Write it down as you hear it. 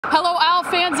Hello, Owl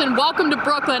fans, and welcome to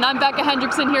Brooklyn. I'm Becca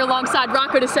Hendrickson here alongside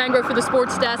Rocco DeSangro for the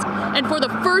Sports Desk. And for the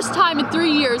first time in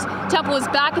 3 years, Temple is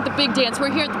back at the Big Dance.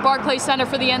 We're here at the Barclays Center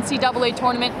for the NCAA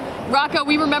tournament. Rocco,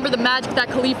 we remember the magic that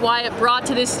Khalif Wyatt brought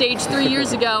to this stage 3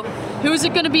 years ago. Who is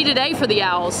it going to be today for the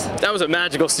Owls? That was a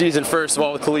magical season, first of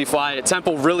all, with Khalif Wyatt.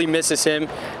 Temple really misses him.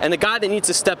 And the guy that needs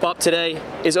to step up today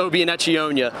is Obi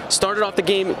Anechionya. Started off the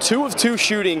game 2 of 2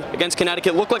 shooting against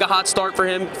Connecticut. Looked like a hot start for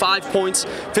him, 5 points.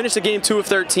 Finished the game 2 of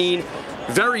 13.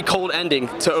 Very cold ending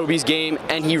to Obi's game,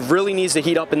 and he really needs to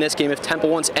heat up in this game if Temple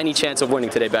wants any chance of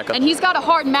winning today, Becca. And he's got a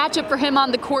hard matchup for him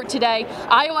on the court today.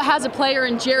 Iowa has a player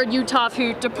in Jared Utoff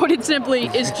who, to put it simply,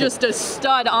 is just a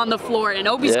stud on the floor, and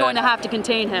Obi's going to have to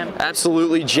contain him.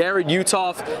 Absolutely. Jared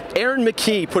Utoff. Aaron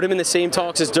McKee put him in the same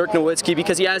talks as Dirk Nowitzki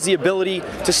because he has the ability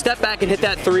to step back and hit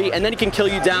that 3, and then he can kill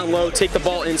you down low, take the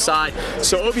ball inside.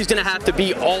 So Obi's going to have to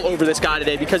be all over this guy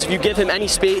today because if you give him any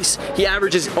space, he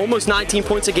averages almost 19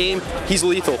 points a game. He's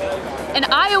lethal. And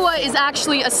Iowa is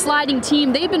actually a sliding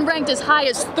team. They've been ranked as high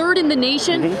as 3rd in the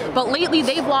nation, but lately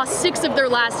they've lost 6 of their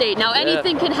last 8. Now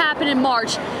anything can happen in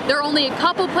March. There are only a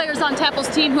couple players on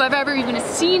Temple's team who have ever even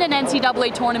seen an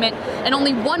NCAA tournament, and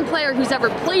only one player who's ever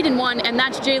played in one, and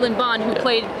that's Jalen Bond, who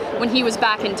played when he was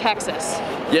back in Texas.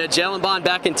 Yeah, Jalen Bond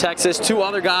back in Texas. 2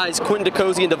 other guys, Quentin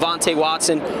DeCozy and Devontae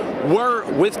Watson, were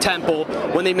with Temple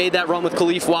when they made that run with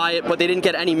Khalif Wyatt, but they didn't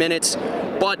get any minutes.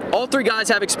 But all 3 guys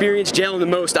have experienced. Jalen the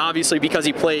most, obviously, because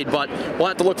he played, but we'll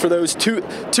have to look for those two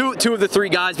of the 3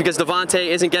 guys because Devontae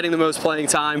isn't getting the most playing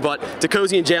time, but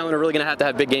DeCozy and Jalen are really going to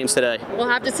have big games today. We'll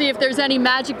have to see if there's any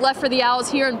magic left for the Owls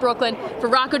here in Brooklyn. For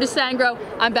Rocco DeSangro,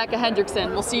 I'm Becca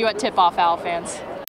Hendrickson. We'll see you at tip-off, Owl fans.